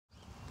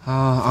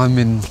I'm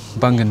in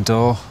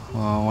Bungendore,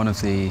 one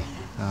of the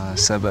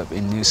suburbs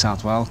in New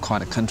South Wales,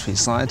 quite a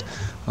countryside.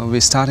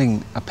 We're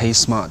starting a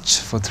peace march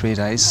for 3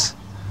 days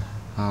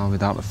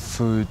without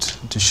food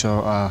to show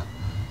our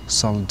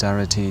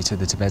solidarity to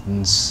the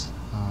Tibetans.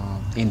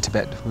 In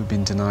Tibet, we've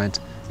been denied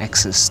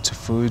access to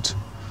food,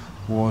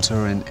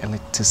 water and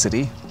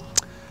electricity.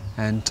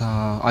 And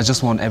I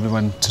just want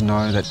everyone to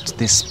know that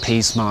this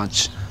peace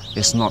march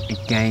is not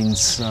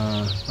against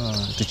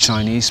the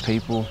Chinese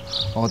people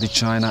or the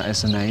China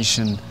as a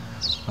nation.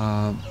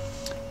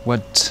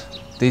 What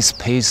this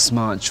peace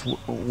march,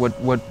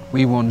 what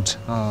we want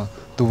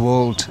the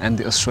world and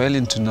the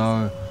Australian to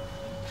know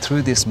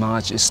through this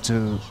march is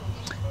to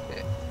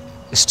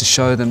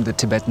show them that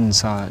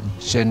Tibetans are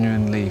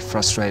genuinely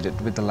frustrated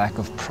with the lack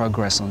of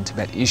progress on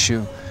Tibet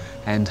issue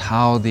and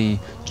how the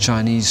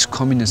Chinese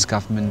Communist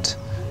government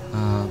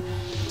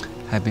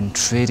have been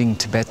treating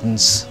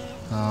Tibetans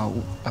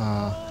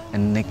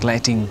and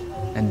neglecting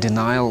and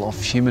denial of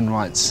human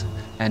rights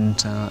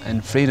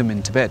and freedom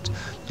in Tibet.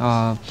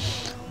 I'm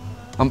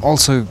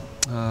also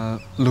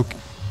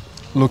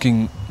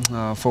looking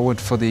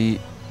forward for the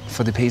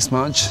peace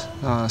march,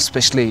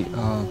 especially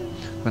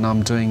when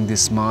I'm doing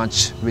this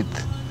march with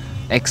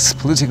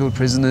ex-political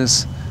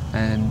prisoners,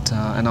 and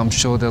I'm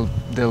sure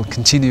they'll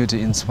continue to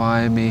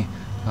inspire me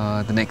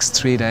the next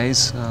 3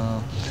 days,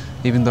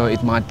 even though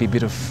it might be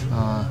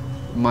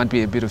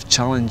a bit of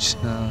challenge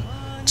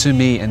to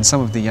me and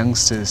some of the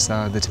youngsters,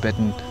 the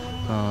Tibetan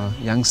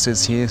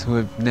youngsters here who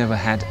have never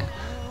had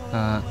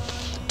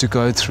to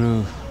go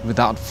through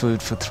without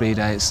food for 3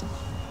 days.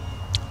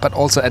 But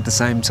also at the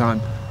same time,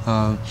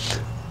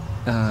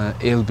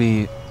 it'll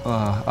be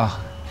a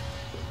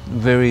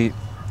very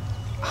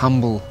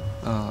humble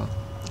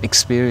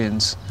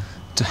experience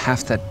to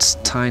have that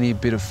tiny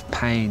bit of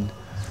pain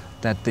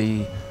that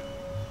the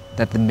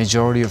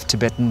majority of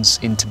Tibetans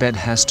in Tibet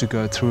has to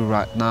go through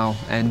right now,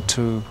 and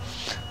to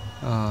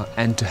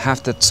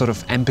have that sort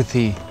of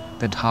empathy,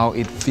 that how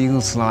it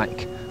feels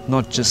like,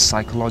 not just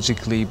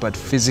psychologically but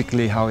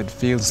physically, how it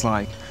feels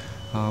like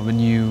when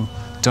you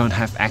don't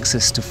have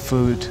access to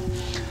food.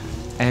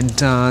 And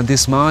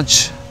this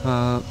march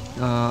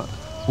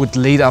would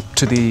lead up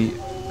to the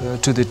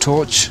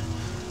torch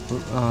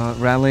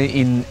rally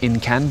in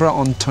Canberra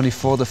on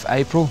 24th of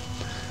April,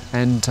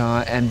 and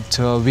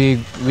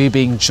we're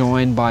being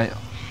joined by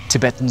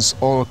Tibetans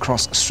all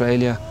across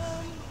Australia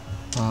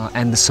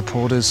and the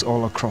supporters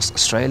all across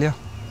Australia.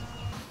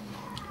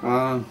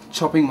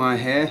 Chopping my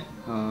hair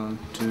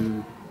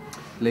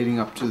leading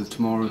up to the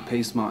tomorrow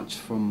peace march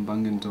from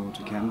Bungendore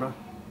to Canberra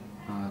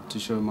to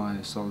show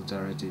my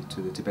solidarity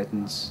to the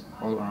Tibetans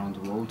all around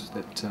the world,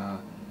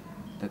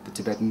 that the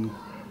Tibetan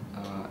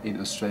in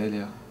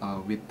Australia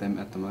are with them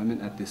at the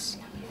moment at this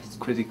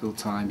critical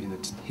time in the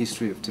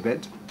history of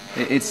Tibet.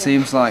 It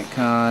seems like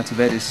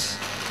Tibet is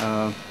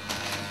a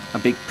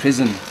big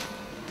prison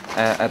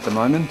at the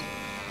moment.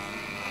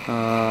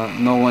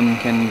 No one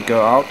can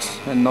go out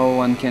and no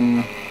one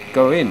can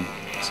go in.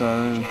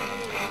 So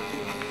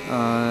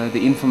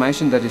the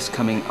information that is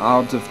coming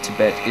out of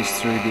Tibet is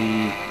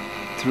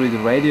through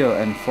the radio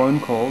and phone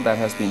call that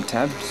has been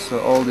tapped. So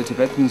all the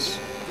Tibetans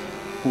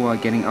who are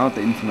getting out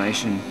the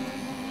information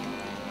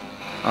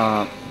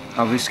are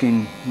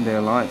risking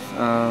their life.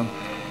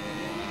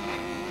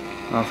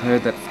 I've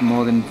heard that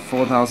more than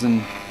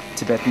 4,000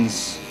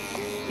 Tibetans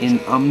in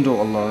Bungendore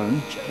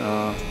alone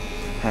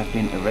have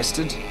been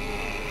arrested,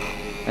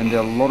 and there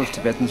are a lot of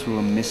Tibetans who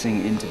are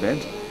missing in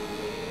Tibet.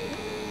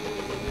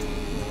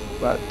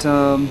 But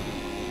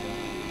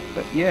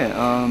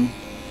yeah,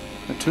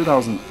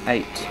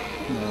 2008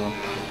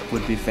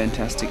 would be a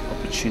fantastic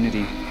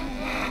opportunity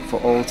for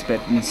all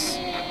Tibetans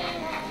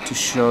to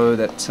show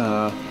that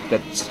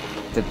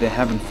that they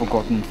haven't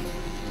forgotten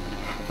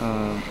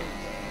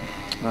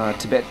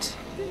Tibet.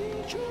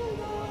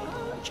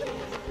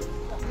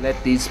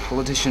 Let these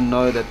politicians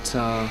know that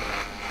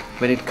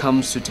when it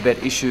comes to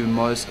Tibet issue,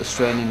 most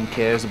Australian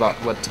cares about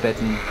what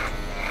Tibetan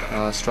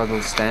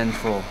struggles stand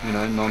for. You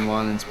know,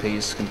 non-violence,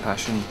 peace,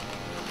 compassion,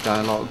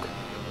 dialogue,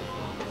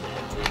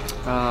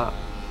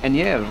 and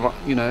yeah,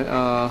 you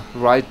know,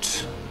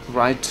 write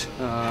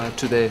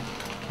to the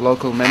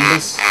local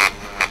members.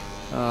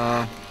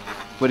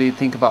 What do you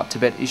think about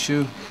Tibet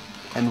issue,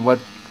 and what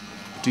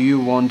do you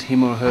want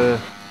him or her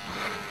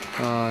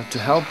to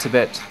help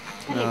Tibet?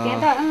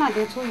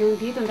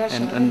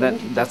 And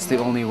that's the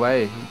only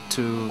way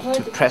to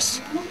press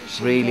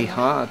really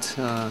hard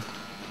to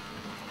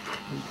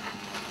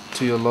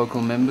your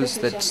local members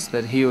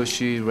that he or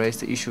she raise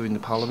the issue in the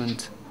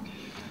parliament,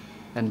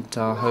 and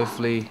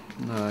hopefully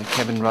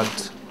Kevin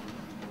Rudd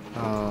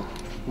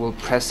will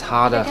press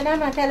harder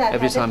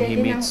every time he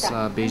meets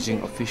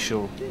Beijing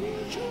official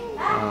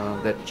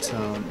that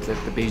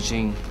the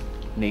Beijing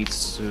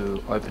needs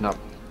to open up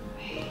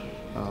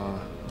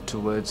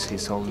towards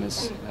His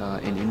Holiness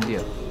in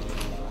India.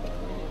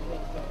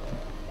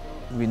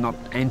 We're not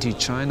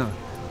anti-China,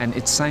 and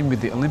it's same with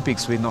the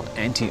Olympics. We're not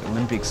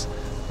anti-Olympics.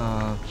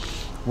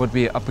 what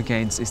we are up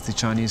against is the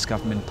Chinese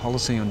government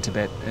policy on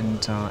Tibet,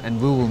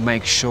 and we will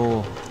make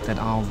sure that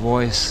our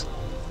voice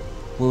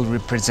will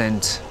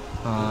represent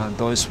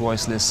those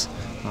voiceless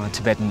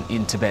Tibetan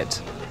in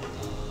Tibet.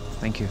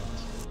 Thank you.